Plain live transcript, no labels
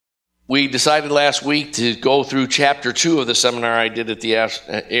We decided last week to go through chapter 2 of the seminar I did at the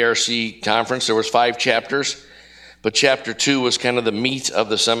ARC conference. There was 5 chapters, but chapter 2 was kind of the meat of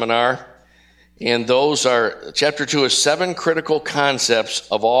the seminar. And those are, chapter 2 is 7 critical concepts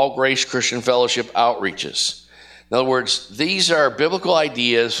of all Grace Christian Fellowship outreaches. In other words, these are biblical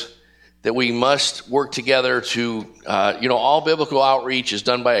ideas that we must work together to, all biblical outreach is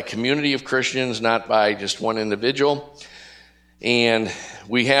done by a community of Christians, not by just one individual. And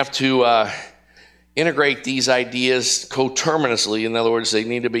we have to integrate these ideas coterminously. In other words, they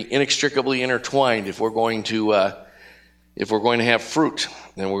need to be inextricably intertwined if we're going to have fruit,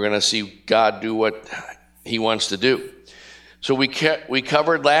 and we're going to see God do what He wants to do. So we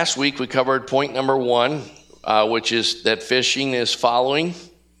covered last week. We covered point number 1, which is that fishing is following.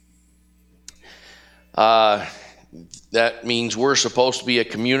 That means we're supposed to be a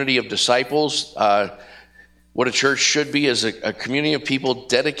community of disciples. What a church should be is a community of people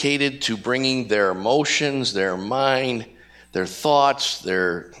dedicated to bringing their emotions, their mind, their thoughts,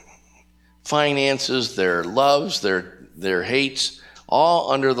 their finances, their loves, their hates,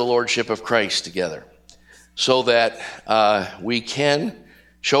 all under the lordship of Christ together, so that we can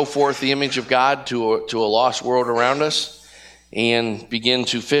show forth the image of God to a lost world around us and begin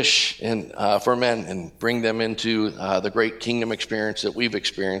to fish for men and bring them into the great kingdom experience that we've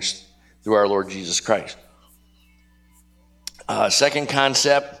experienced through our Lord Jesus Christ. Second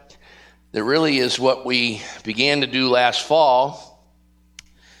concept that really is what we began to do last fall.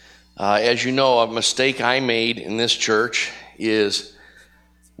 As you know, a mistake I made in this church is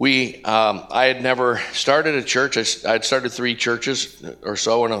I had never started a church. I'd started 3 churches or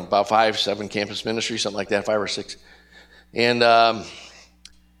so in about 5-7 campus ministries, something like that, 5 or 6. And I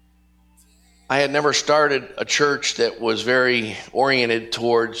had never started a church that was very oriented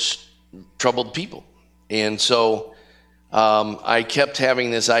towards troubled people. And so I kept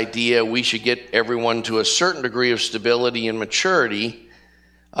having this idea we should get everyone to a certain degree of stability and maturity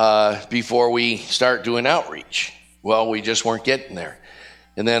before we start doing outreach. Well, we just weren't getting there.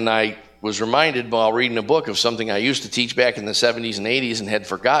 And then I was reminded while reading a book of something I used to teach back in the 70s and 80s and had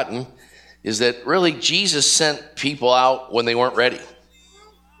forgotten, is that really Jesus sent people out when they weren't ready.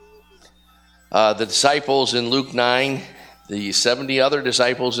 The disciples in Luke 9, the 70 other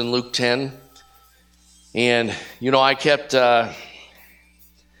disciples in Luke 10. And, I kept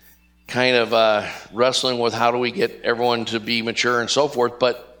wrestling with how do we get everyone to be mature and so forth.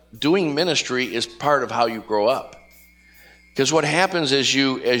 But doing ministry is part of how you grow up. Because what happens as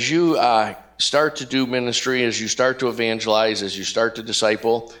you start to do ministry, as you start to evangelize, as you start to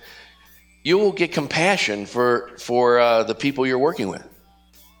disciple, you will get compassion for the people you're working with.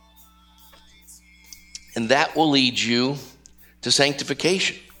 And that will lead you to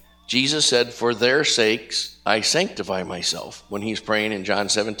sanctification. Jesus said, for their sakes, I sanctify myself, when he's praying in John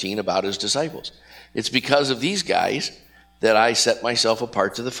 17 about his disciples. It's because of these guys that I set myself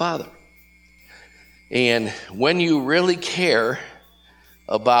apart to the Father. And when you really care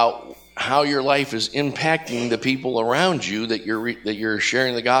about how your life is impacting the people around you that you're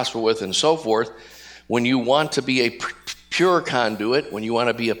sharing the gospel with and so forth, when you want to be a pure conduit, when you want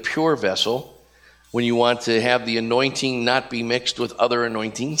to be a pure vessel, when you want to have the anointing not be mixed with other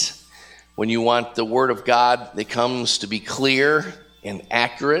anointings, when you want the word of God that comes to be clear and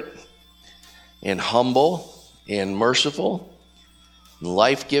accurate and humble and merciful and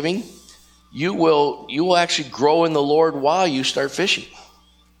life-giving, you will actually grow in the Lord while you start fishing.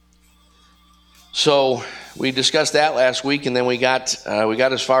 So we discussed that last week, and then we got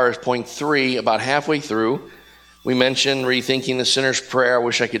as far as point 3, about halfway through. We mentioned rethinking the sinner's prayer. I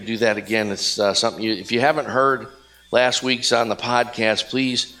wish I could do that again. It's something if you haven't heard last week's on the podcast,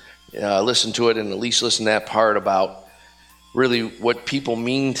 please listen to it and at least listen to that part about really what people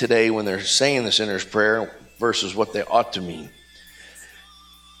mean today when they're saying the sinner's prayer versus what they ought to mean.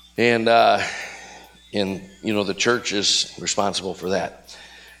 And the church is responsible for that.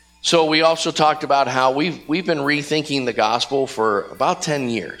 So we also talked about how we've been rethinking the gospel for about 10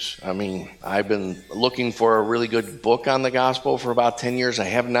 years. I mean, I've been looking for a really good book on the gospel for about 10 years. I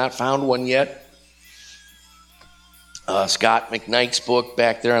have not found one yet. Scott McKnight's book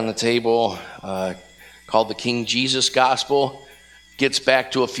back there on the table called The King Jesus Gospel gets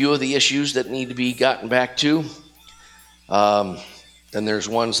back to a few of the issues that need to be gotten back to. Then there's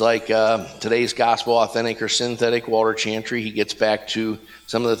ones like Today's Gospel, Authentic or Synthetic, Walter Chantry. He gets back to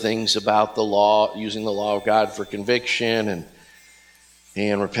some of the things about the law, using the law of God for conviction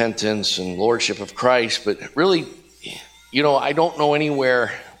and repentance and lordship of Christ. But really, I don't know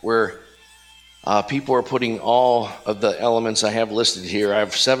anywhere where people are putting all of the elements I have listed here. I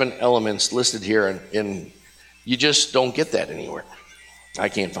have 7 elements listed here, and you just don't get that anywhere. I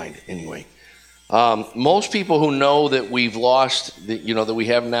can't find it anyway. Most people who know that we've lost, that we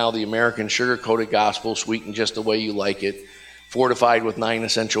have now the American sugar-coated gospel, sweetened just the way you like it, fortified with 9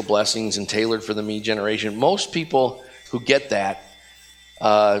 essential blessings and tailored for the me generation. Most people who get that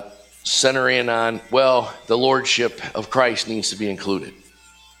center in on, the lordship of Christ needs to be included.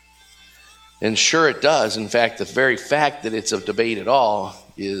 And sure it does. In fact, the very fact that it's a debate at all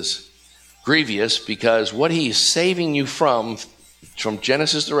is grievous, because what he's saving you from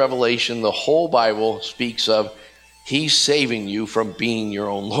Genesis to Revelation, the whole Bible speaks of he's saving you from being your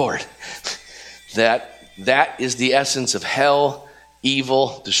own Lord. That is the essence of hell,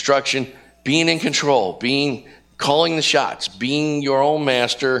 evil, destruction, being in control, calling the shots, being your own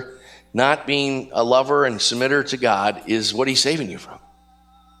master, not being a lover and submitter to God, is what he's saving you from.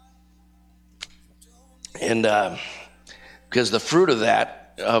 And because the fruit of that,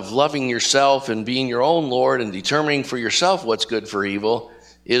 of loving yourself and being your own Lord and determining for yourself what's good for evil,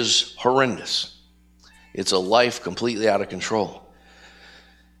 is horrendous. It's a life completely out of control.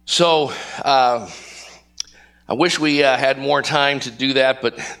 So I wish we had more time to do that,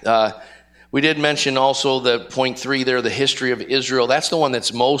 but we did mention also the point 3 there, the history of Israel. That's the one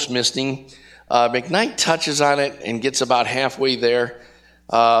that's most missing. McKnight touches on it and gets about halfway there.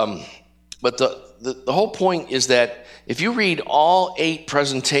 But the whole point is that if you read all 8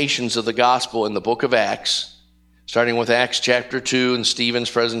 presentations of the gospel in the book of Acts, starting with Acts chapter 2 and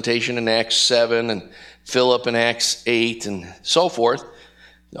Stephen's presentation in Acts 7 and Philip in Acts 8 and so forth.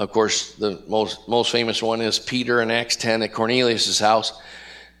 Of course, the most famous one is Peter in Acts 10 at Cornelius' house.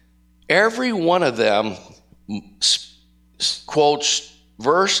 Every one of them quotes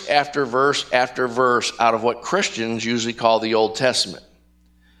verse after verse after verse out of what Christians usually call the Old Testament.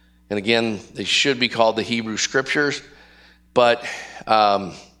 And again, they should be called the Hebrew Scriptures, but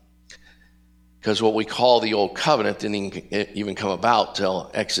because what we call the Old Covenant didn't even come about till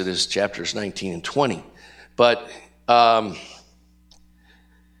Exodus chapters 19 and 20. But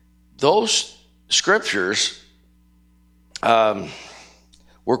those scriptures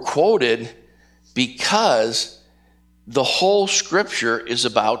were quoted because the whole Scripture is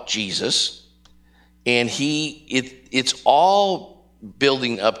about Jesus, and it's all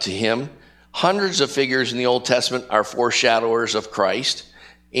building up to him. Hundreds of figures in the Old Testament are foreshadowers of Christ,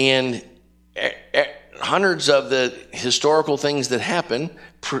 and hundreds of the historical things that happen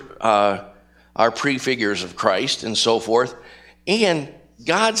are prefigures of Christ and so forth. And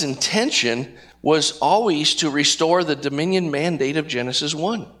God's intention was always to restore the dominion mandate of Genesis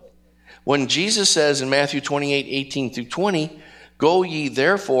 1. When Jesus says in Matthew 28:18-20, "Go ye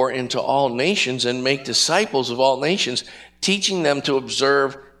therefore into all nations and make disciples of all nations, teaching them to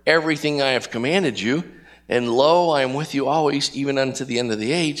observe everything I have commanded you, and lo, I am with you always, even unto the end of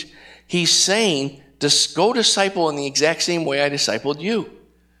the age." He's saying, go disciple in the exact same way I discipled you.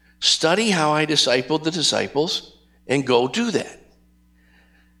 Study how I discipled the disciples, and go do that.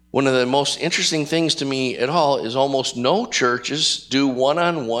 One of the most interesting things to me at all is almost no churches do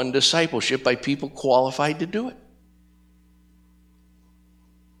one-on-one discipleship by people qualified to do it.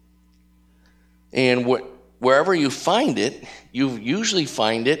 And wherever you find it, you usually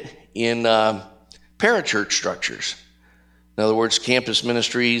find it in parachurch structures. In other words, campus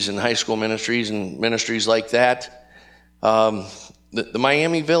ministries and high school ministries and ministries like that. The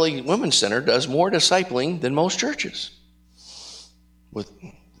Miami Valley Women's Center does more discipling than most churches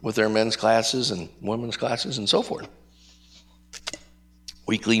with their men's classes and women's classes and so forth.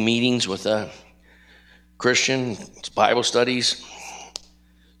 Weekly meetings with Christian Bible studies.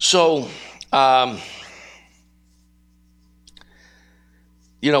 So,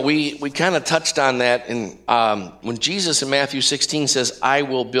 we kind of touched on that. And when Jesus in Matthew 16 says, "I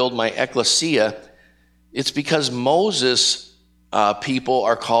will build my ecclesia," it's because Moses people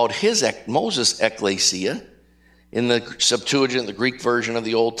are called Moses' ecclesia. In the Septuagint, the Greek version of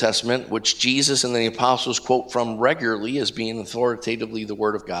the Old Testament, which Jesus and the apostles quote from regularly as being authoritatively the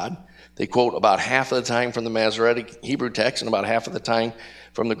Word of God. They quote about half of the time from the Masoretic Hebrew text and about half of the time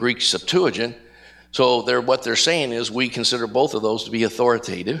from the Greek Septuagint. So what they're saying is we consider both of those to be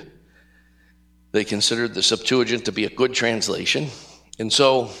authoritative. They considered the Septuagint to be a good translation. And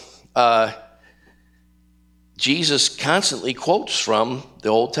so Jesus constantly quotes from the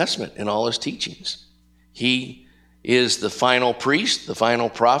Old Testament in all his teachings. He is the final priest, the final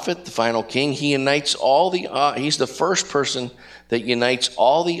prophet, the final king. He unites he's the first person that unites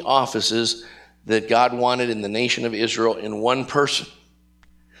all the offices that God wanted in the nation of Israel in one person,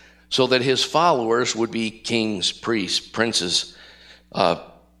 so that his followers would be kings, priests, princes,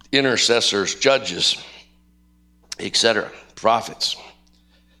 intercessors, judges, etc., prophets.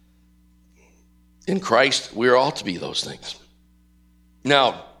 In Christ, we're all to be those things.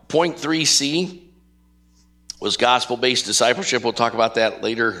 Now, point 3C was gospel-based discipleship. We'll talk about that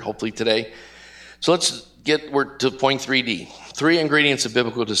later, hopefully today. So let's get to point 3D. 3 ingredients of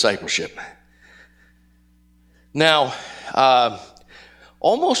biblical discipleship. Now,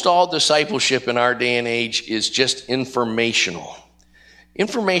 almost all discipleship in our day and age is just informational.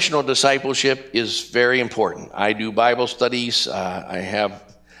 Informational discipleship is very important. I do Bible studies. I have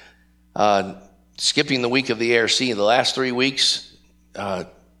skipping the week of the ARC, the last 3 weeks,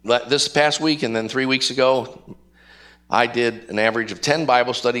 this past week and then 3 weeks ago, I did an average of 10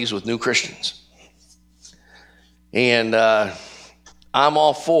 Bible studies with new Christians. And I'm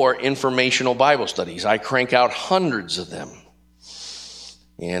all for informational Bible studies. I crank out hundreds of them.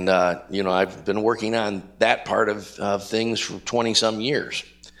 And, I've been working on that part of things for 20-some years.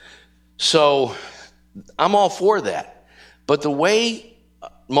 So I'm all for that. But the way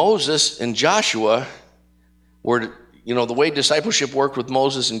Moses and Joshua were, the way discipleship worked with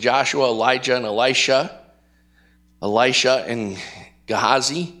Moses and Joshua, Elijah and Elisha and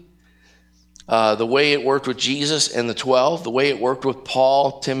Gehazi, the way it worked with Jesus and the 12, the way it worked with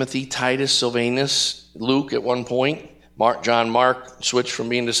Paul, Timothy, Titus, Silvanus, Luke at one point, John Mark switched from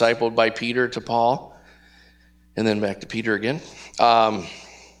being discipled by Peter to Paul, and then back to Peter again. The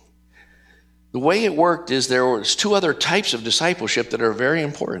way it worked is there was 2 other types of discipleship that are very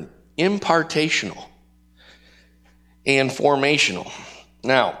important: impartational and formational.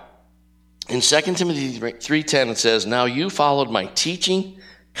 Now, in 2 Timothy 3:10, it says, "Now you followed my teaching,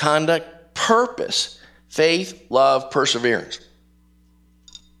 conduct, purpose, faith, love, perseverance."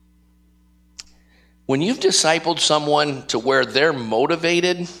 When you've discipled someone to where they're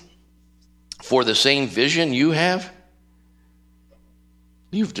motivated for the same vision you have,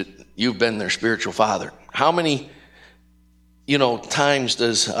 you've been their spiritual father. How many, times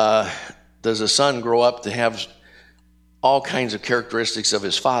does a son grow up to have all kinds of characteristics of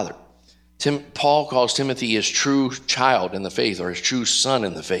his father? Paul calls Timothy his true child in the faith, or his true son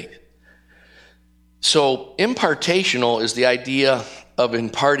in the faith. So impartational is the idea of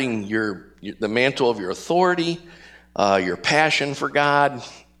imparting the mantle of your authority, your passion for God,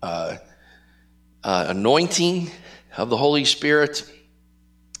 anointing of the Holy Spirit,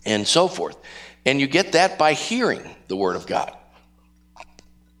 and so forth. And you get that by hearing the Word of God.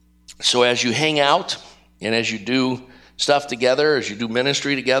 So as you hang out and as you do stuff together, as you do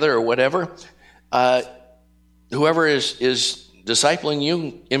ministry together or whatever, whoever is discipling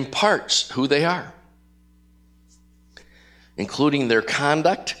you imparts who they are, including their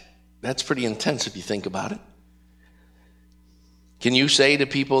conduct. That's pretty intense if you think about it. Can you say to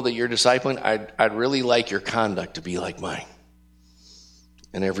people that you're discipling, I'd really like your conduct to be like mine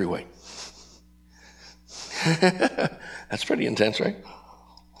in every way? That's pretty intense, right?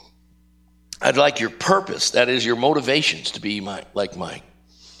 I'd like your purpose, that is your motivations, to be like mine.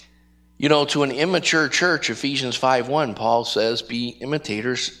 To an immature church, Ephesians 5:1, Paul says, be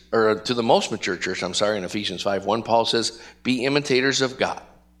imitators, or to the most mature church, in Ephesians 5:1, Paul says, be imitators of God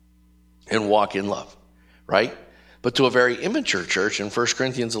and walk in love, right? But to a very immature church in 1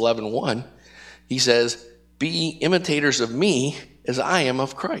 Corinthians 11:1, he says, be imitators of me as I am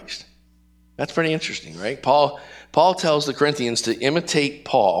of Christ. That's pretty interesting, right? Paul tells the Corinthians to imitate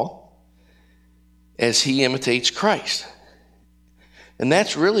Paul as he imitates Christ. And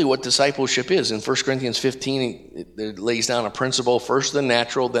that's really what discipleship is. In 1 Corinthians 15, it lays down a principle: first the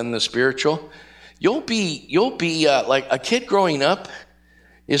natural, then the spiritual. You'll be like a kid growing up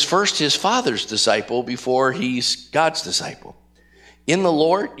is first his father's disciple before he's God's disciple. In the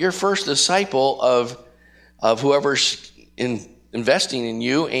Lord, you're first disciple of whoever's investing in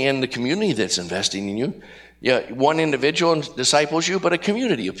you and the community that's investing in you. Yeah, one individual disciples you, but a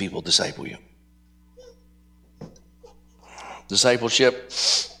community of people disciple you. Discipleship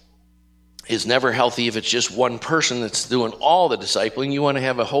is never healthy if it's just one person that's doing all the discipling. You want to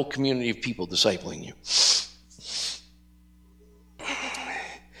have a whole community of people discipling you.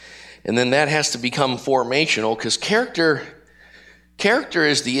 And then that has to become formational, because character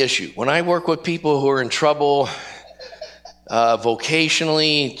is the issue. When I work with people who are in trouble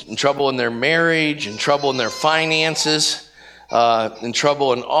vocationally, in trouble in their marriage, in trouble in their finances, in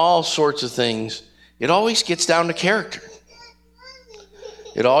trouble in all sorts of things, it always gets down to character.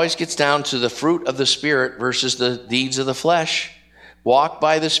 It always gets down to the fruit of the Spirit versus the deeds of the flesh. Walk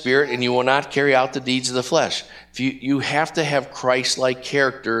by the Spirit and you will not carry out the deeds of the flesh. You have to have Christ-like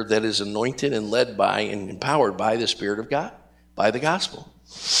character that is anointed and led by and empowered by the Spirit of God, by the gospel.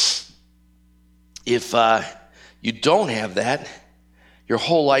 If you don't have that, your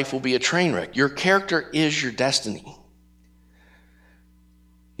whole life will be a train wreck. Your character is your destiny.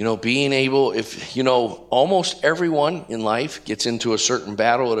 Being able, almost everyone in life gets into a certain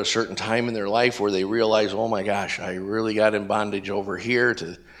battle at a certain time in their life where they realize, oh my gosh, I really got in bondage over here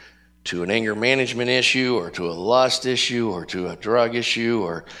to an anger management issue, or to a lust issue, or to a drug issue,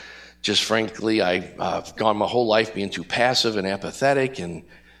 or just frankly, I've gone my whole life being too passive and apathetic and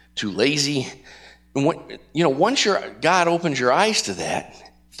too lazy. And once God opens your eyes to that,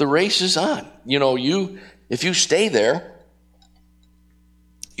 the race is on. If you stay there,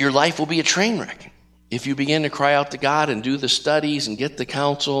 your life will be a train wreck. If you begin to cry out to God and do the studies and get the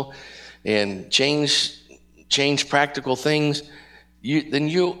counsel and change practical things, then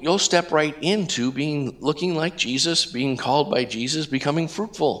you'll step right into looking like Jesus, being called by Jesus, becoming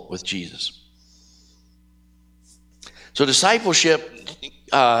fruitful with Jesus. So discipleship,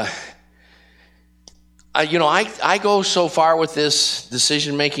 I go so far with this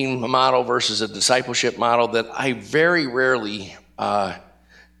decision-making model versus a discipleship model that I very rarely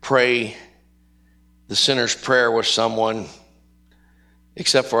pray the sinner's prayer with someone,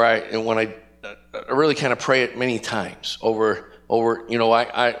 except for when I really kind of pray it many times over.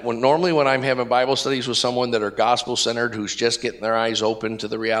 Normally when I'm having Bible studies with someone that are gospel-centered, who's just getting their eyes open to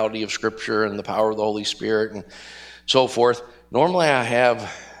the reality of Scripture and the power of the Holy Spirit and so forth, normally I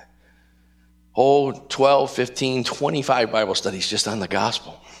have 12, 15, 25 Bible studies just on the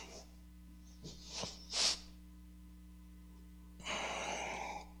gospel.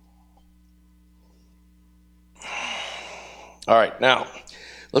 All right, now,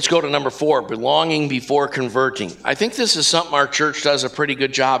 let's go to number 4, belonging before converting. I think this is something our church does a pretty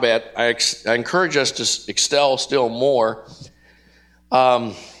good job at. I encourage us to excel still more.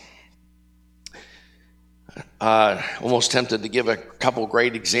 Almost tempted to give a couple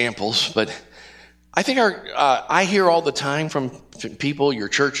great examples, but I think I hear all the time from people, your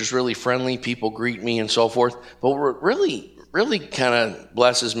church is really friendly, people greet me and so forth, but what really kind of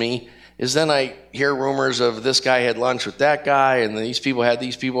blesses me is then I hear rumors of this guy had lunch with that guy, and these people had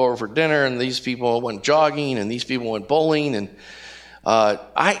these people over for dinner, and these people went jogging, and these people went bowling, and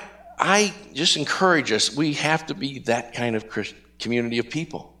I just encourage us, we have to be that kind of community of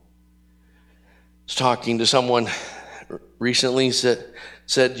people. I was talking to someone recently said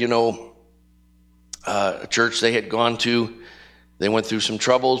a church they had gone to, they went through some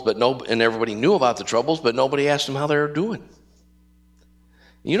troubles, and everybody knew about the troubles, but nobody asked them how they were doing.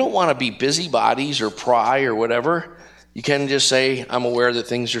 You don't want to be busybodies or pry or whatever. You can just say, I'm aware that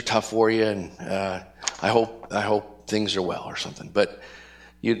things are tough for you, and I hope things are well or something. But,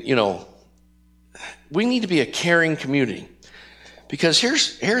 we need to be a caring community. Because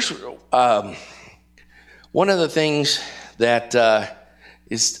here's one of the things that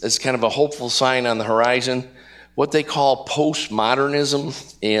is kind of a hopeful sign on the horizon, what they call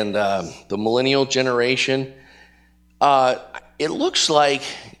postmodernism and the millennial generation. It looks like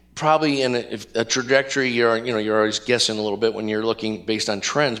probably in a trajectory, you're always guessing a little bit when you're looking based on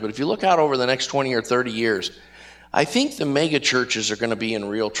trends, but if you look out over the next 20 or 30 years, I think the mega churches are going to be in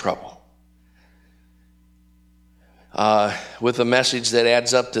real trouble. With a message that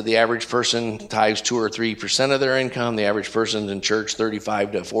adds up to the average person tithes 2 or 3% of their income, the average person's in church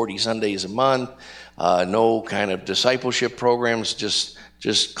 35 to 40 Sundays a month, no kind of discipleship programs,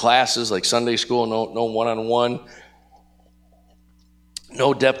 just classes like Sunday school, no one-on-one.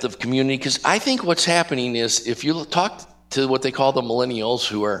 No depth of community, because I think what's happening is if you talk to what they call the millennials,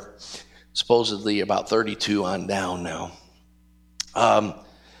 who are supposedly about 32 on down now,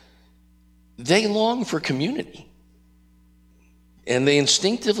 they long for community. And they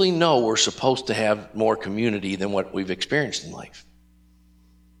instinctively know we're supposed to have more community than what we've experienced in life.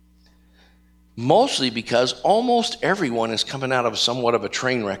 Mostly because almost everyone is coming out of somewhat of a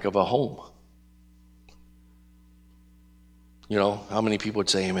train wreck of a home. How many people would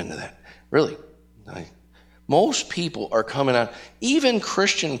say amen to that? Really? Most people are coming out, even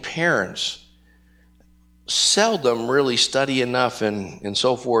Christian parents seldom really study enough and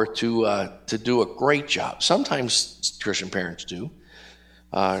so forth to do a great job. Sometimes Christian parents do.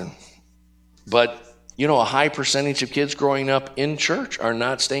 But, a high percentage of kids growing up in church are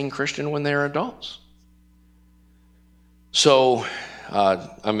not staying Christian when they're adults. So,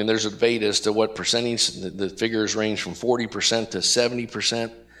 there's a debate as to what percentage. The figures range from 40% to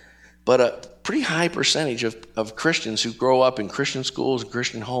 70%. But a pretty high percentage of Christians who grow up in Christian schools and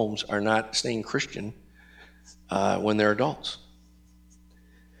Christian homes are not staying Christian when they're adults.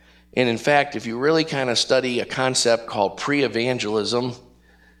 And in fact, if you really kind of study a concept called pre-evangelism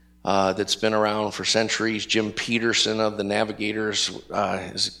that's been around for centuries, Jim Peterson of the Navigators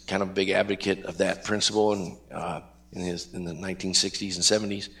is kind of a big advocate of that principle in the 1960s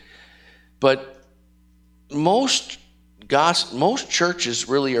and 70s. But most most churches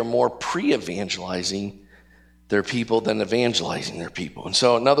really are more pre-evangelizing their people than evangelizing their people. And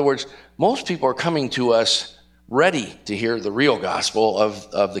so, in other words, most people are coming to us ready to hear the real gospel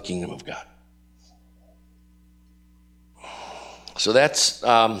of the kingdom of God. So that's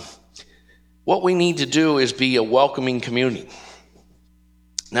what we need to do, is be a welcoming community.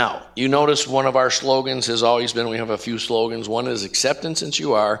 Now, you notice one of our slogans has always been, we have a few slogans. One is acceptance as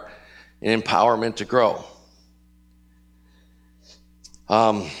you are and empowerment to grow.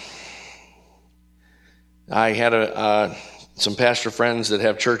 I had some pastor friends that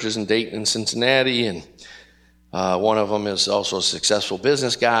have churches in Dayton and Cincinnati, and one of them is also a successful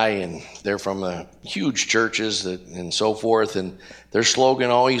business guy, and they're from huge churches and so forth, and their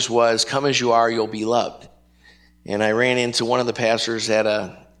slogan always was, come as you are, you'll be loved. And I ran into one of the pastors at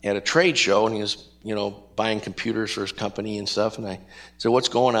a trade show, and he was, buying computers for his company and stuff, and I said, what's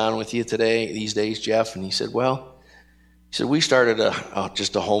going on with you these days, Jeff? And he said, we started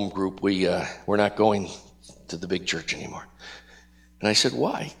just a home group. We're not going to the big church anymore. And I said,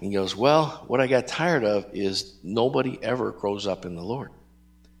 why? He goes, well, what I got tired of is nobody ever grows up in the Lord.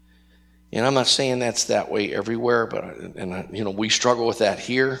 And I'm not saying that's that way everywhere, but we struggle with that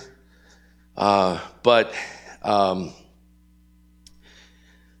here. But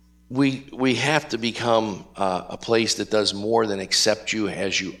we have to become a place that does more than accept you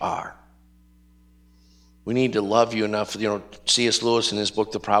as you are. We need to love you enough. C.S. Lewis in his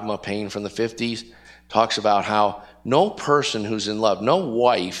book, The Problem of Pain from the 50s, talks about how no person who's in love, no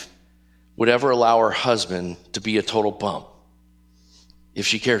wife would ever allow her husband to be a total bum if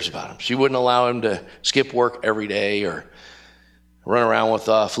she cares about him. She wouldn't allow him to skip work every day or run around with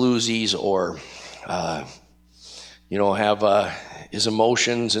floozies or, have his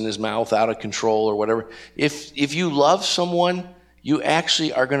emotions and his mouth out of control or whatever. If you love someone, you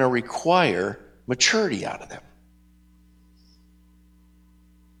actually are going to require maturity out of them.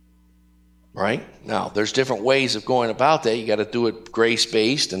 Right? Now, there's different ways of going about that. You got to do it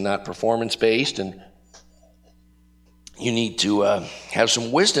grace-based and not performance-based, and you need to have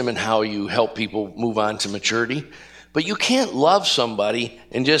some wisdom in how you help people move on to maturity. But you can't love somebody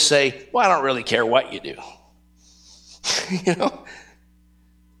and just say, well, I don't really care what you do.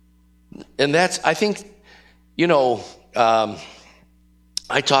 And I think,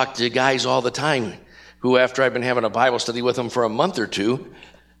 I talk to guys all the time who, after I've been having a Bible study with them for a month or two,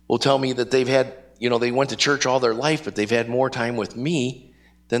 will tell me that they've had, they went to church all their life, but they've had more time with me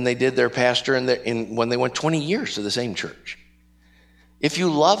than they did their pastor when they went 20 years to the same church. If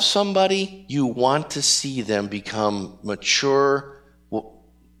you love somebody, you want to see them become mature,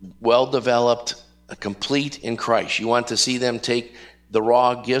 well-developed, complete in Christ. You want to see them take the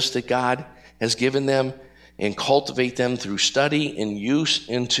raw gifts that God has given them and cultivate them through study and use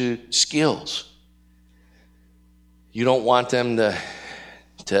into skills. You don't want them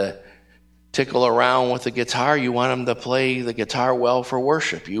to tickle around with the guitar. You want them to play the guitar well for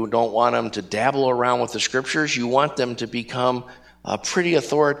worship. You don't want them to dabble around with the scriptures. You want them to become a pretty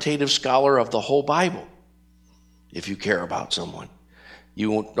authoritative scholar of the whole Bible, if you care about someone.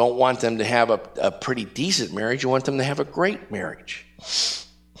 You don't want them to have a pretty decent marriage. You want them to have a great marriage.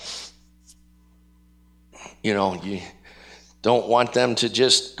 You don't want them to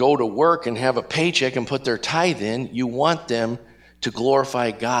just go to work and have a paycheck and put their tithe in. You want them to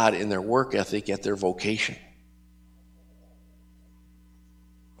glorify God in their work ethic at their vocation.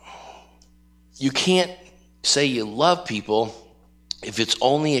 You can't say you love people if it's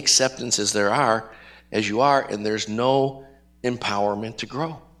only acceptance as you are, and there's no empowerment to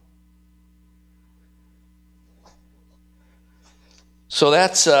grow. So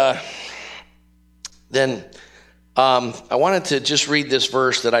that's then I wanted to just read this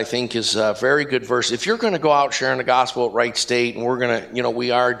verse that I think is a very good verse. If you're going to go out sharing the gospel at Wright State, and we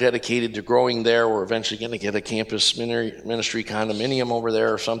are dedicated to growing there. We're eventually going to get a campus ministry condominium over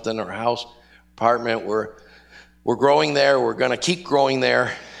there or something, or a house, apartment. We're growing there. We're going to keep growing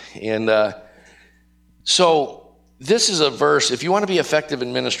there. And so this is a verse. If you want to be effective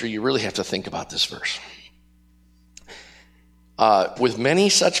in ministry, you really have to think about this verse. With many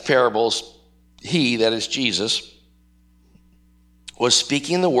such parables, he, that is Jesus, was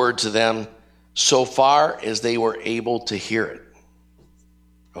speaking the word to them so far as they were able to hear it.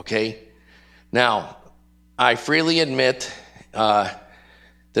 Okay? Now, I freely admit that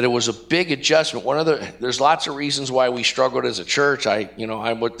it was a big adjustment. There's lots of reasons why we struggled as a church. I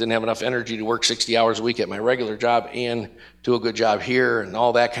didn't have enough energy to work 60 hours a week at my regular job and do a good job here and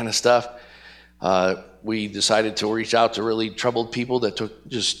all that kind of stuff. We decided to reach out to really troubled people that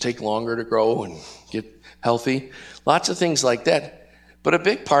take longer to grow and get healthy. Lots of things like that. But a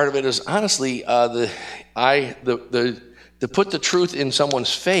big part of it is honestly the to put the truth in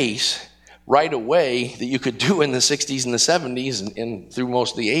someone's face right away that you could do in the 60s and the 70s and through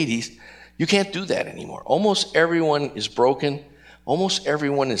most of the 80s, you can't do that anymore. Almost everyone is broken. Almost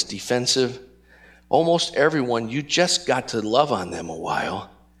everyone is defensive. Almost everyone, you just got to love on them a while.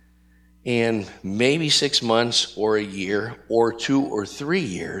 And maybe 6 months or a year or 2 or 3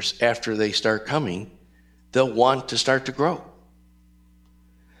 years after they start coming, they'll want to start to grow.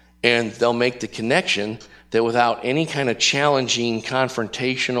 And they'll make the connection that without any kind of challenging,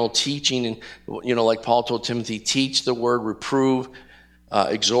 confrontational teaching, and like Paul told Timothy, teach the word, reprove,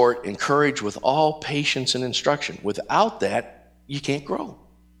 exhort, encourage with all patience and instruction. Without that, you can't grow.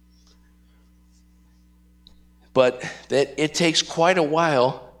 But that it takes quite a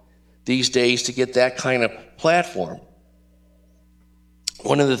while these days to get that kind of platform.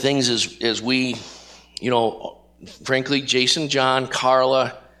 One of the things is we, frankly, Jason, John,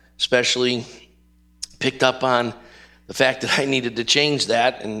 Carla, especially, picked up on the fact that I needed to change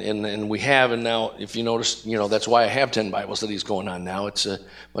that, and we have, and now, if you notice, that's why I have 10 Bible studies going on now. It's a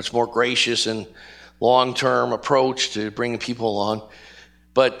much more gracious and long-term approach to bringing people along.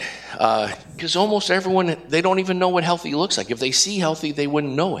 But because almost everyone, they don't even know what healthy looks like. If they see healthy, they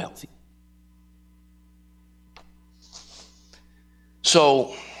wouldn't know healthy.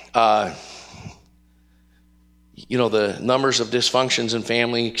 So, the numbers of dysfunctions in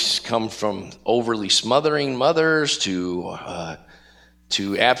families come from overly smothering mothers to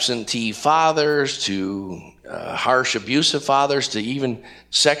absentee fathers to harsh abusive fathers to even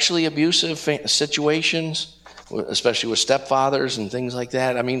sexually abusive situations, especially with stepfathers and things like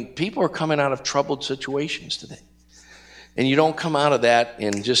that. I mean, people are coming out of troubled situations today. And you don't come out of that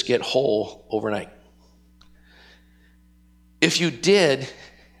and just get whole overnight. If you did,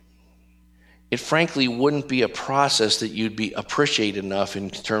 it frankly wouldn't be a process that you'd be appreciated enough in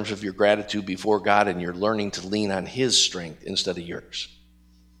terms of your gratitude before God, and you're learning to lean on His strength instead of yours.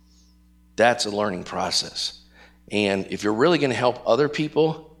 That's a learning process. And if you're really going to help other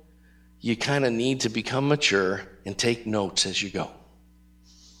people, you kind of need to become mature and take notes as you go,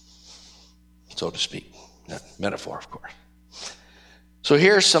 so to speak. Metaphor, of course. So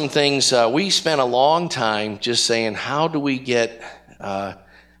here's some things. We spent a long time just saying, how can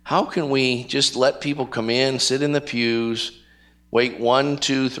we just let people come in, sit in the pews, wait 1,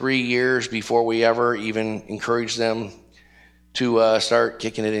 2, 3 years before we ever even encourage them to start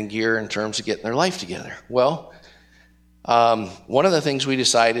kicking it in gear in terms of getting their life together? Well, one of the things we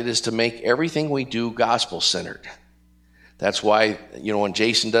decided is to make everything we do gospel-centered. That's why, when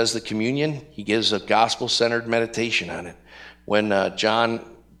Jason does the communion, he gives a gospel-centered meditation on it. When John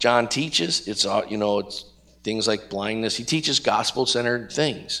teaches, it's things like blindness. He teaches gospel-centered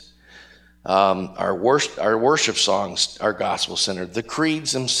things. Our worship songs are gospel-centered. The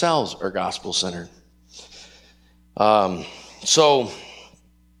creeds themselves are gospel-centered. In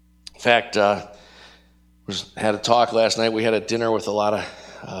fact, had a talk last night. We had a dinner with a lot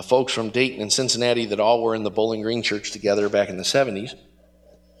of folks from Dayton and Cincinnati that all were in the Bowling Green Church together back in the 70s.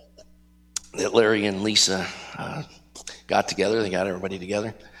 That Larry and Lisa got together. They got everybody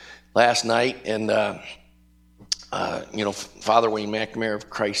together last night, and Father Wayne McNamara of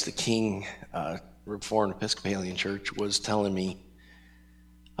Christ the King, Reformed Episcopalian Church, was telling me,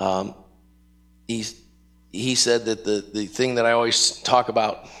 he said that the thing that I always talk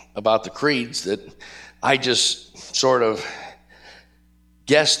about the creeds, that I just sort of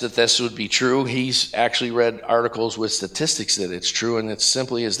guessed that this would be true. He's actually read articles with statistics that it's true, and it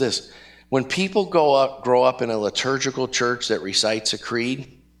simply is this. When people grow up in a liturgical church that recites a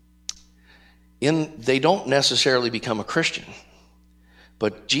creed, they don't necessarily become a Christian.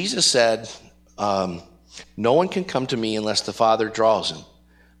 But Jesus said, no one can come to me unless the Father draws him.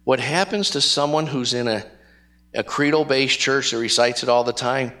 What happens to someone who's in a creedal-based church that recites it all the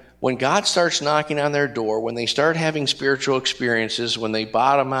time, when God starts knocking on their door, when they start having spiritual experiences, when they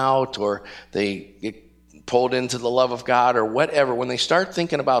bottom out or they get pulled into the love of God or whatever, when they start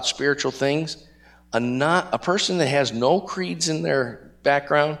thinking about spiritual things, a person that has no creeds in their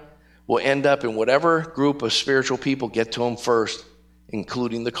background will end up in whatever group of spiritual people get to them first,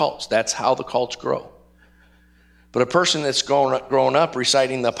 including the cults. That's how the cults grow. But a person that's grown up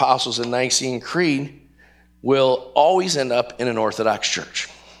reciting the Apostles' and Nicene Creed will always end up in an Orthodox church.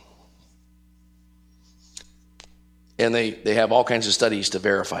 And they have all kinds of studies to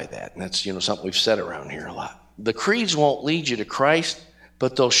verify that. And that's something we've said around here a lot. The creeds won't lead you to Christ,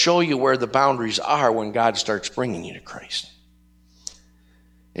 but they'll show you where the boundaries are when God starts bringing you to Christ.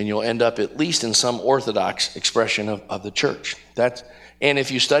 And you'll end up at least in some Orthodox expression of the church. And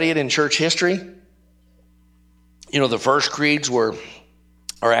if you study it in church history, the first creeds are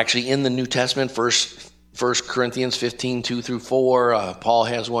actually in the New Testament. First 1 Corinthians 15, 2 through 4. Paul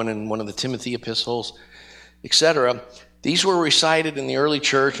has one in one of the Timothy epistles, etc. These were recited in the early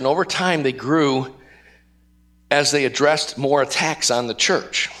church, and over time they grew as they addressed more attacks on the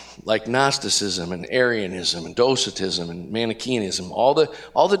church, like Gnosticism and Arianism and Docetism and Manichaeanism, all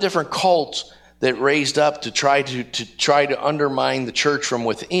the different cults that raised up to try to undermine the church from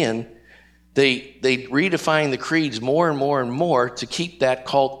within. They redefined the creeds more and more and more to keep that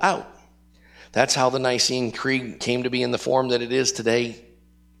cult out. That's how the Nicene Creed came to be in the form that it is today.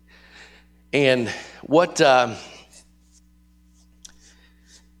 And what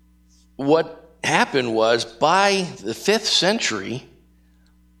happened was, by the 5th century,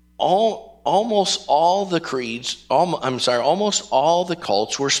 almost all the creeds, almost all the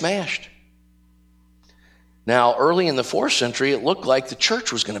cults were smashed. Now, early in the 4th century, it looked like the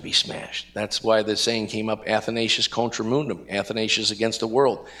church was going to be smashed. That's why the saying came up, Athanasius contra mundum, Athanasius against the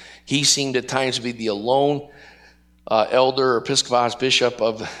world. He seemed at times to be the alone elder or episcopos bishop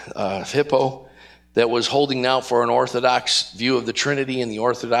of Hippo that was holding out for an orthodox view of the Trinity and the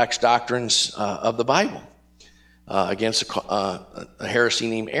orthodox doctrines of the Bible against a heresy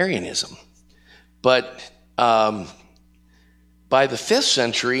named Arianism. But by the 5th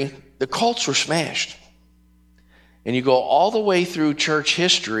century, the cults were smashed. And you go all the way through church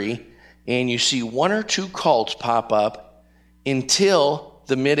history, and you see one or two cults pop up until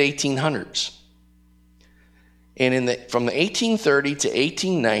the mid-1800s. And from the 1830 to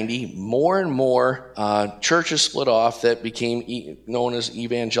 1890, more and more churches split off that became known as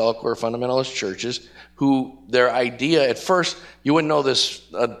evangelical or fundamentalist churches, who their idea at first, you wouldn't know this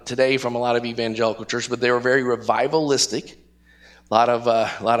today from a lot of evangelical churches, but they were very revivalistic, a lot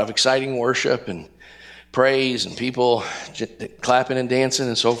of exciting worship and praise and people clapping and dancing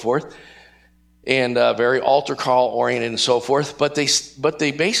and so forth, and very altar call oriented and so forth. But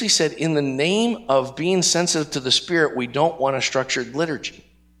they basically said, in the name of being sensitive to the Spirit, we don't want a structured liturgy.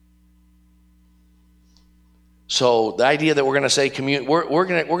 So the idea that we're going to say communion, we're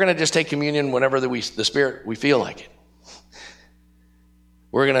going to just take communion whenever the Spirit we feel like it.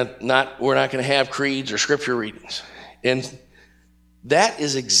 We're not going to have creeds or scripture readings. And that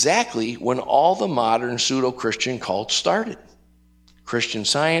is exactly when all the modern pseudo-Christian cults started. Christian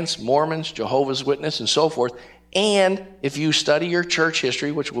Science, Mormons, Jehovah's Witnesses, and so forth. And if you study your church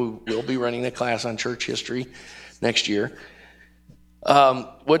history, which we'll be running a class on church history next year,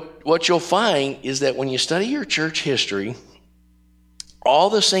 what you'll find is that when you study your church history, all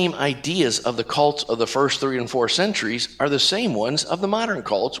the same ideas of the cults of the first 3 and 4 centuries are the same ones of the modern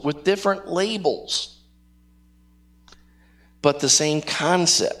cults with different labels, but the same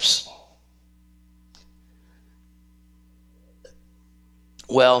concepts.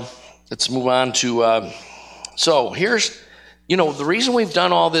 Well, let's move on to, so here's, the reason we've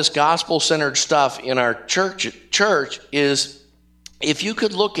done all this gospel-centered stuff in our church is, if you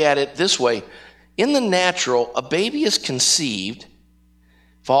could look at it this way, in the natural, a baby is conceived.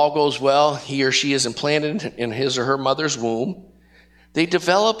 If all goes well, he or she is implanted in his or her mother's womb. They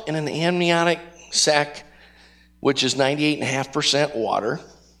develop in an amniotic sac, which is 98.5% water,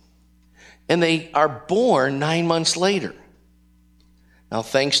 and they are born 9 months later. Now,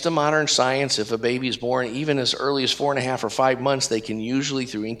 thanks to modern science, if a baby is born even as early as 4.5 or 5 months, they can usually,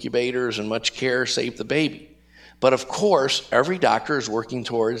 through incubators and much care, save the baby. But of course, every doctor is working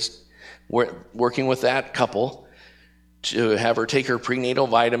with that couple to have her take her prenatal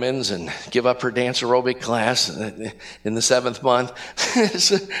vitamins and give up her dance aerobic class in the 7th month,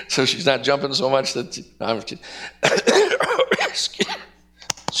 so she's not jumping so much that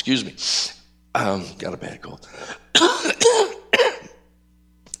excuse me, got a bad cold.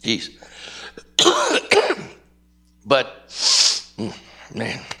 Jeez. But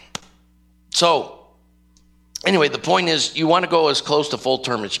man, so anyway, the point is, you want to go as close to full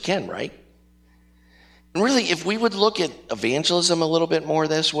term as you can, right? And really, if we would look at evangelism a little bit more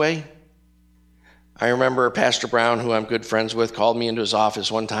this way, I remember Pastor Brown, who I'm good friends with, called me into his office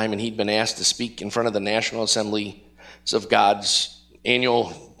one time, and he'd been asked to speak in front of the National Assemblies of God's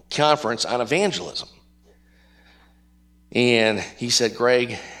annual conference on evangelism. And he said,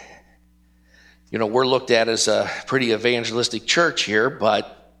 Greg, we're looked at as a pretty evangelistic church here,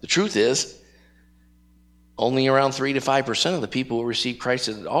 but the truth is, only around 3 to 5% of the people who receive Christ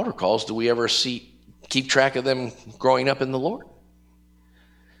at altar calls do we ever keep track of them growing up in the Lord.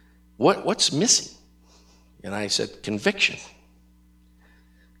 What's missing? And I said, conviction.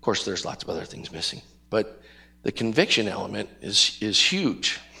 Of course, there's lots of other things missing, but the conviction element is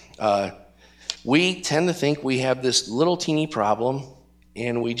huge. We tend to think we have this little teeny problem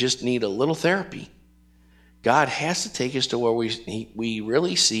and we just need a little therapy God has to take us to where we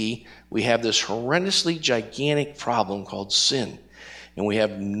really see we have this horrendously gigantic problem called sin. And we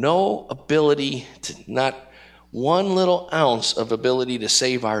have no ability to, not one little ounce of ability to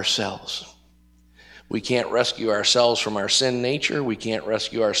save ourselves. We can't rescue ourselves from our sin nature. We can't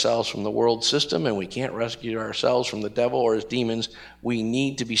rescue ourselves from the world system. And we can't rescue ourselves from the devil or his demons. We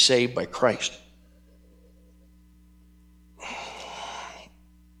need to be saved by Christ.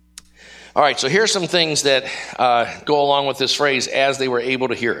 All right, so here's some things that go along with this phrase, as they were able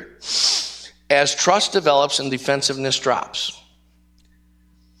to hear it. As trust develops and defensiveness drops.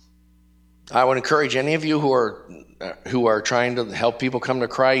 I would encourage any of you who are trying to help people come to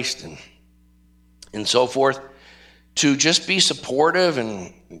Christ and so forth, to just be supportive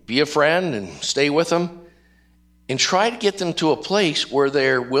and be a friend and stay with them and try to get them to a place where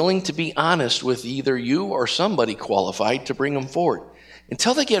they're willing to be honest with either you or somebody qualified to bring them forward.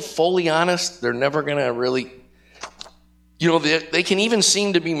 Until they get fully honest, they're never going to really, they can even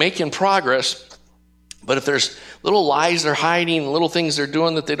seem to be making progress, but if there's little lies they're hiding, little things they're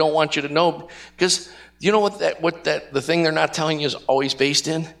doing that they don't want you to know, because you know what the thing they're not telling you is always based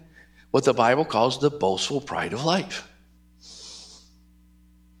in? What the Bible calls the boastful pride of life.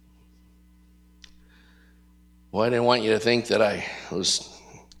 Well, I didn't want you to think that I was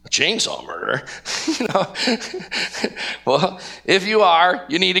a chainsaw murderer. Well, if you are,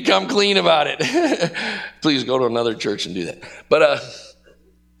 you need to come clean about it. Please go to another church and do that. But,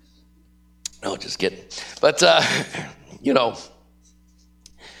 no, just kidding. But,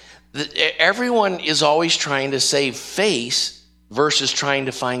 everyone is always trying to save face versus trying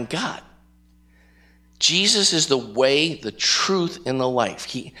to find God. Jesus is the way, the truth, and the life.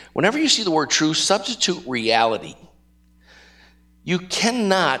 Whenever you see the word truth, substitute reality. You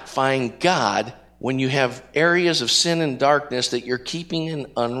cannot find God when you have areas of sin and darkness that you're keeping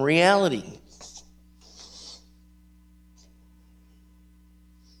in unreality.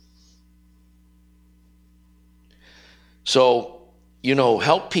 So,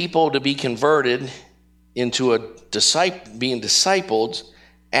 help people to be converted into being discipled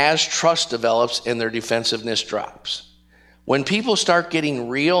as trust develops and their defensiveness drops. When people start getting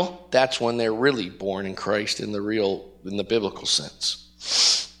real, that's when they're really born in Christ in the biblical sense.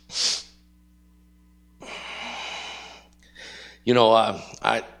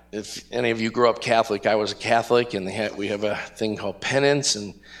 If any of you grew up Catholic, I was a Catholic, and we have a thing called penance,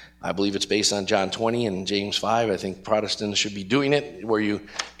 and I believe it's based on John 20 and James 5. I think Protestants should be doing it, where you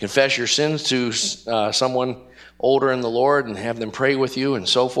confess your sins to someone older in the Lord and have them pray with you and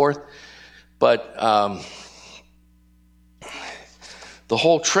so forth. But the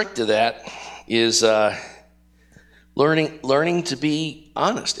whole trick to that is learning to be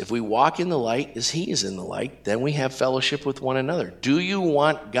honest. If we walk in the light as He is in the light, then we have fellowship with one another. Do you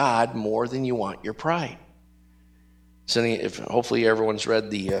want God more than you want your pride? So hopefully everyone's read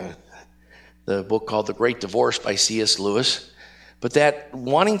the book called The Great Divorce by C.S. Lewis. But that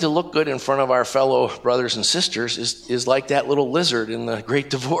wanting to look good in front of our fellow brothers and sisters is like that little lizard in The Great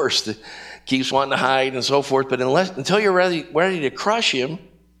Divorce that keeps wanting to hide and so forth. But until you're ready to crush him,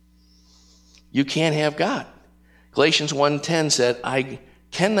 you can't have God. Galatians 1:10 said, I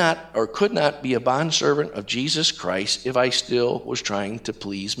cannot or could not be a bondservant of Jesus Christ if I still was trying to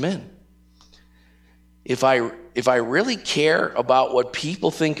please men. If I really care about what people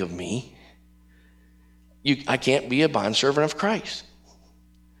think of me, I can't be a bondservant of Christ.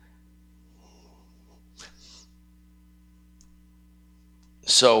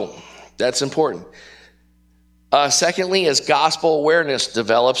 So that's important. Secondly, as gospel awareness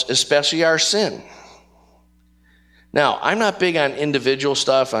develops, especially our sin. Now, I'm not big on individual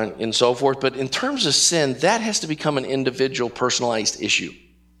stuff and so forth, but in terms of sin, that has to become an individual, personalized issue.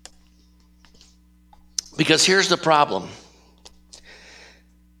 Because here's the problem.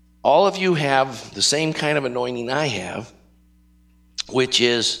 All of you have the same kind of anointing I have, which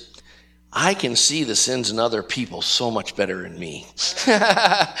is I can see the sins in other people so much better in me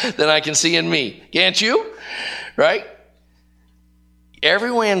than I can see in me. Can't you? Right?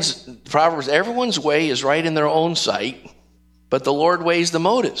 Everyone's way is right in their own sight, but the Lord weighs the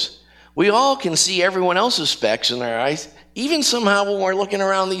motives. We all can see everyone else's specks in our eyes, even somehow when we're looking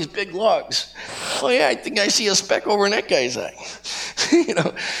around these big logs. Oh yeah, I think I see a speck over in that guy's eye.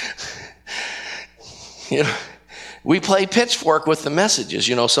 We play pitchfork with the messages.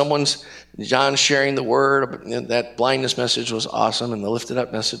 John's sharing the word. That blindness message was awesome, and the lifted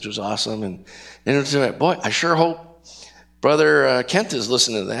up message was awesome. And it's like, boy, I sure hope Brother Kent is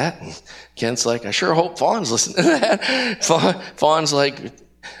listening to that. And Kent's like, I sure hope Fawn's listening to that. Fawn's like,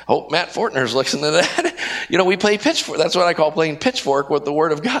 hope Matt Fortner's listening to that. We play pitchfork. That's what I call playing pitchfork with the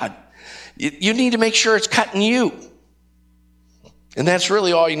Word of God. You need to make sure it's cutting you. And that's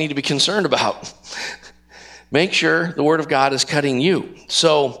really all you need to be concerned about. Make sure the Word of God is cutting you.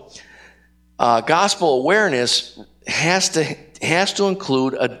 So gospel awareness has to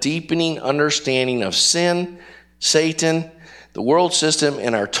include a deepening understanding of sin, Satan, the world system,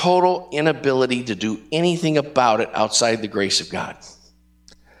 and our total inability to do anything about it outside the grace of God.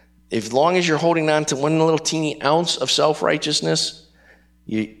 As long as you're holding on to one little teeny ounce of self-righteousness,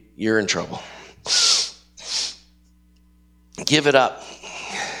 you're in trouble. Give it up.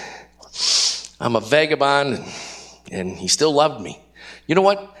 I'm a vagabond, and he still loved me. You know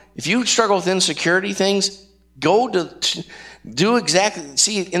what? If you struggle with insecurity things, go to do exactly.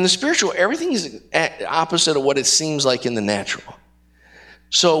 See, in the spiritual, everything is opposite of what it seems like in the natural.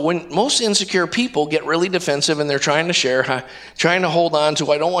 So when most insecure people get really defensive and they're trying to share, trying to hold on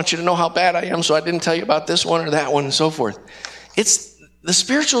to, I don't want you to know how bad I am, so I didn't tell you about this one or that one and so forth. It's the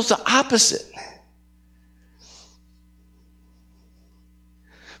spiritual is the opposite.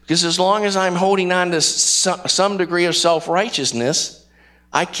 Because as long as I'm holding on to some degree of self-righteousness,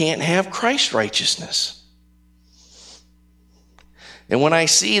 I can't have Christ's righteousness. And when I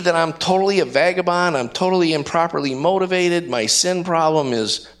see that I'm totally a vagabond, I'm totally improperly motivated, my sin problem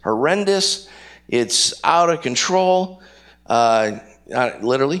is horrendous, it's out of control,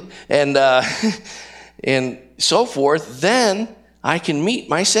 literally, and and so forth, then I can meet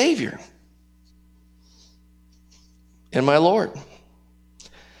my Savior and my Lord.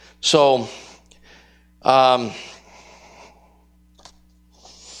 So, one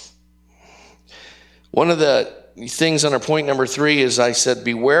of the things under point number 3 is I said,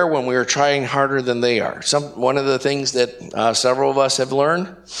 beware when we are trying harder than they are. One of the things that several of us have learned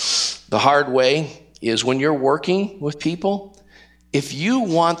the hard way is when you're working with people, if you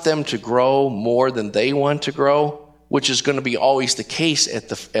want them to grow more than they want to grow, which is going to be always the case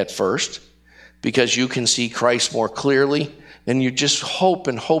at first, because you can see Christ more clearly, and you just hope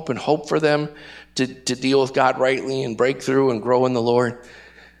and hope and hope for them to deal with God rightly and break through and grow in the Lord.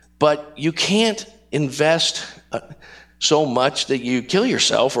 But you can't invest so much that you kill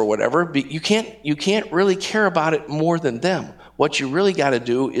yourself or whatever. You can't really care about it more than them. What you really got to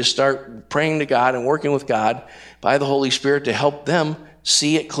do is start praying to God and working with God by the Holy Spirit to help them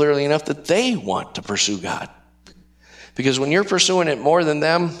see it clearly enough that they want to pursue God. Because when you're pursuing it more than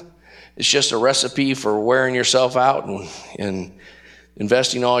them, it's just a recipe for wearing yourself out and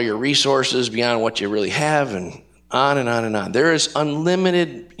investing all your resources beyond what you really have, and on and on and on. There is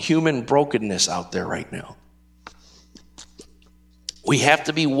unlimited human brokenness out there right now. We have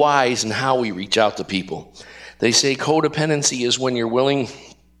to be wise in how we reach out to people. They say codependency is when you're willing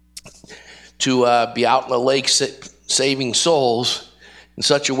to be out in the lake saving souls in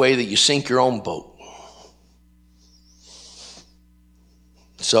such a way that you sink your own boat.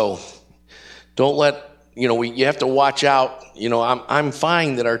 So don't let, you have to watch out. I'm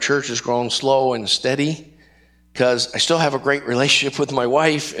fine that our church has grown slow and steady, because I still have a great relationship with my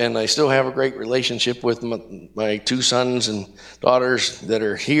wife, and I still have a great relationship with my 2 sons and daughters that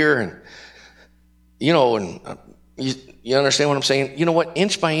are here. And, you understand what I'm saying? You know what?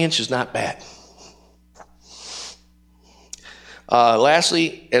 Inch by inch is not bad.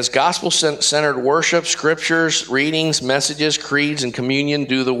 Lastly, as gospel-centered worship, scriptures, readings, messages, creeds, and communion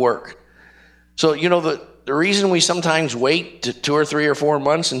do the work. So, the reason we sometimes wait 2 or 3 or 4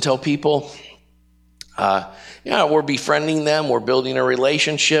 months until people... we're befriending them, we're building a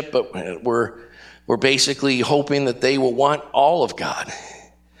relationship, but we're basically hoping that they will want all of God.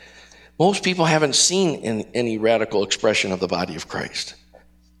 Most people haven't seen any radical expression of the body of Christ.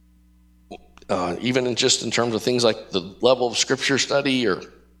 Even in terms of things like the level of scripture study or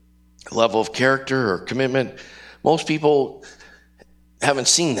level of character or commitment, most people haven't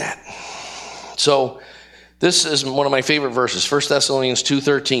seen that. So this is one of my favorite verses, 1 Thessalonians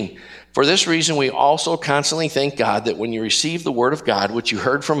 2:13. For this reason, we also constantly thank God that when you received the word of God, which you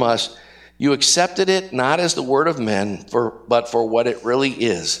heard from us, you accepted it not as the word of men, but for what it really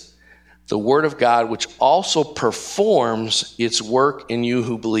is, the word of God, which also performs its work in you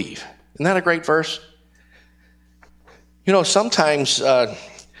who believe. Isn't that a great verse? Sometimes,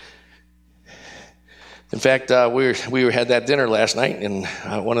 in fact, we had that dinner last night, and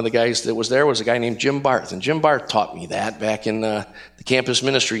one of the guys that was there was a guy named Jim Barth. And Jim Barth taught me that back in the campus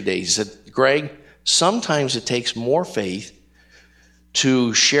ministry days. He said, Greg, sometimes it takes more faith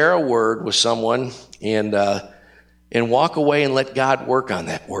to share a word with someone and walk away and let God work on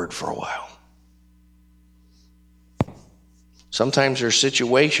that word for a while. Sometimes there's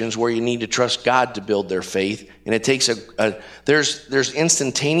situations where you need to trust God to build their faith, and it takes there's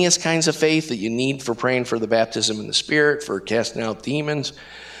instantaneous kinds of faith that you need for praying for the baptism in the Spirit, for casting out demons.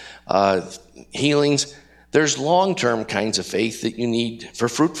 healings. There's long-term kinds of faith that you need for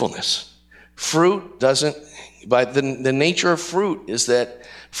fruitfulness. Fruit doesn't, but the nature of fruit is that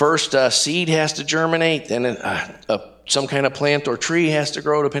first seed has to germinate, then some kind of plant or tree has to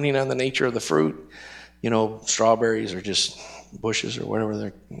grow depending on the nature of the fruit. Strawberries are just bushes or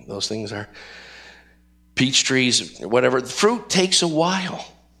whatever those things are. Peach trees, whatever. The fruit takes a while.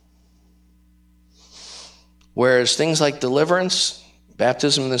 Whereas things like deliverance,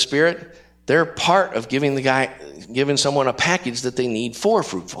 baptism in the Spirit, they're part of giving someone a package that they need for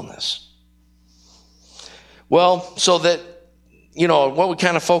fruitfulness. Well, so that, what we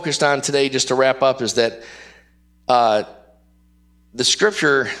kind of focused on today, just to wrap up, is that the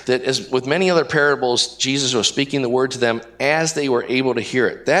scripture that is with many other parables, Jesus was speaking the word to them as they were able to hear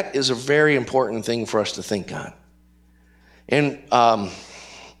it. That is a very important thing for us to think on. And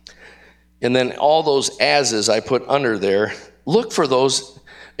then all those ases I put under there, look for those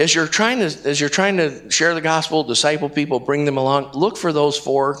as you're trying to share the gospel, disciple people, bring them along. Look for those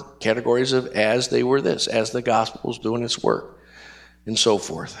 4 categories of as they were this, as the gospel is doing its work, and so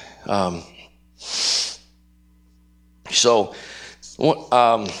forth. And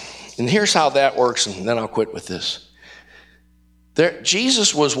here's how that works, and then I'll quit with this.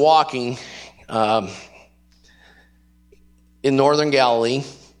 Jesus was walking in northern Galilee,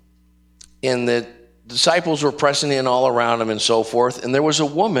 and the disciples were pressing in all around him and so forth, and there was a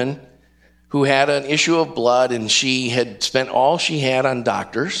woman who had an issue of blood, and she had spent all she had on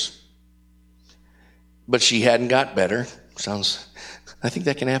doctors, but she hadn't got better. I think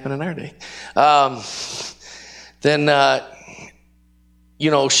that can happen in our day.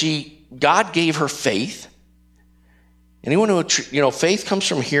 God gave her faith. Anyone who, faith comes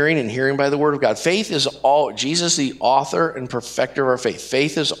from hearing, and hearing by the word of God. Faith is Jesus, the author and perfecter of our faith.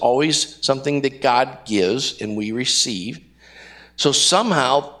 Faith is always something that God gives and we receive. So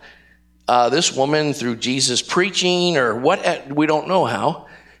somehow, this woman, through Jesus preaching or what, we don't know how,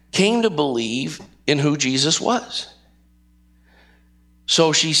 came to believe in who Jesus was.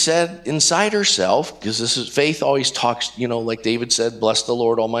 So she said inside herself, because this is faith always talks, like David said, bless the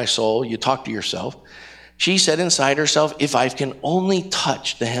Lord, all my soul. You talk to yourself. She said inside herself, if I can only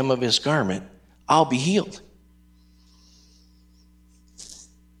touch the hem of his garment, I'll be healed.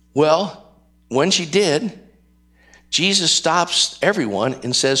 Well, when she did, Jesus stops everyone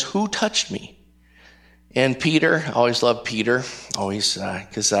and says, who touched me? And Peter, I always loved Peter,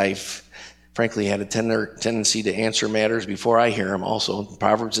 because I've frankly had a tendency to answer matters before I hear them. Also, in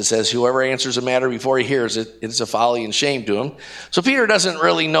Proverbs it says, whoever answers a matter before he hears it, it's a folly and shame to him. So Peter doesn't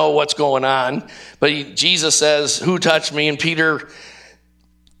really know what's going on, but Jesus says, who touched me? And Peter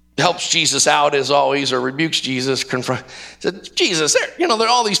helps Jesus out as always, or rebukes Jesus, said, Jesus,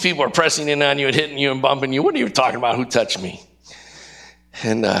 all these people are pressing in on you and hitting you and bumping you. What are you talking about? Who touched me?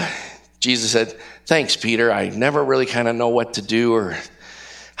 And Jesus said, thanks, Peter. I never really kind of know what to do or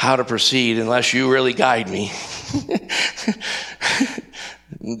how to proceed unless you really guide me.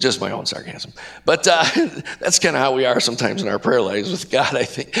 Just my own sarcasm. But that's kind of how we are sometimes in our prayer lives with God, I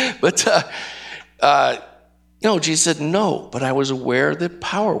think. But Jesus said, no, but I was aware that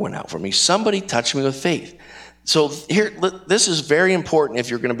power went out from me. Somebody touched me with faith. So this is very important if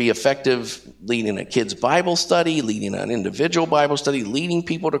you're going to be effective leading a kid's Bible study, leading an individual Bible study, leading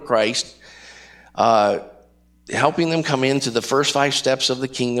people to Christ, helping them come into the first 5 steps of the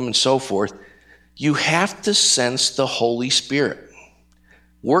kingdom and so forth. You have to sense the Holy Spirit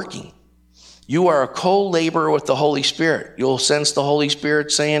working. You are a co-laborer with the Holy Spirit. You'll sense the Holy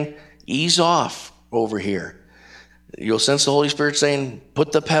Spirit saying, ease off over here. You'll sense the Holy Spirit saying,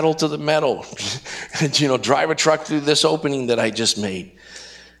 put the pedal to the metal. Drive a truck through this opening that I just made.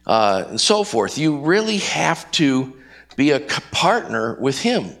 And so forth. You really have to be a partner with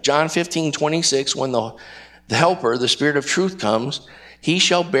him. John 15:26, when the Helper, the Spirit of truth comes, he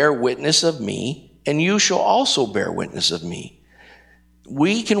shall bear witness of me, and you shall also bear witness of me.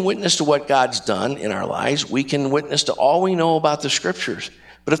 We can witness to what God's done in our lives. We can witness to all we know about the scriptures.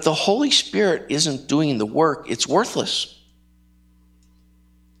 But if the Holy Spirit isn't doing the work, it's worthless.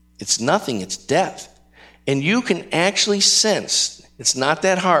 It's nothing. It's death. And you can actually sense, it's not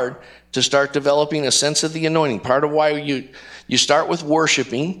that hard to start developing a sense of the anointing. Part of why you start with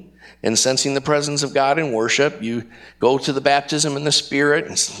worshiping and sensing the presence of God in worship. You go to the baptism in the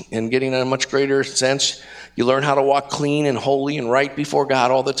Spirit and getting a much greater sense. You learn how to walk clean and holy and right before God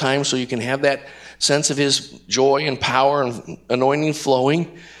all the time so you can have that sense of his joy and power and anointing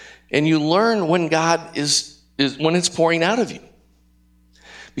flowing. And you learn when God is when it's pouring out of you.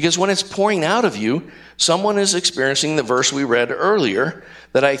 Because when it's pouring out of you, someone is experiencing the verse we read earlier,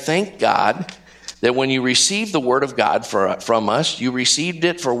 that I thank God that when you received the Word of God from us, you received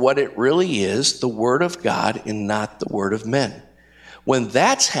it for what it really is, the Word of God and not the word of men. When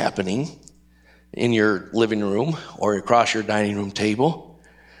that's happening in your living room or across your dining room table,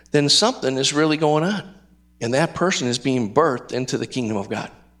 then something is really going on. And that person is being birthed into the kingdom of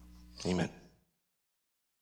God. Amen.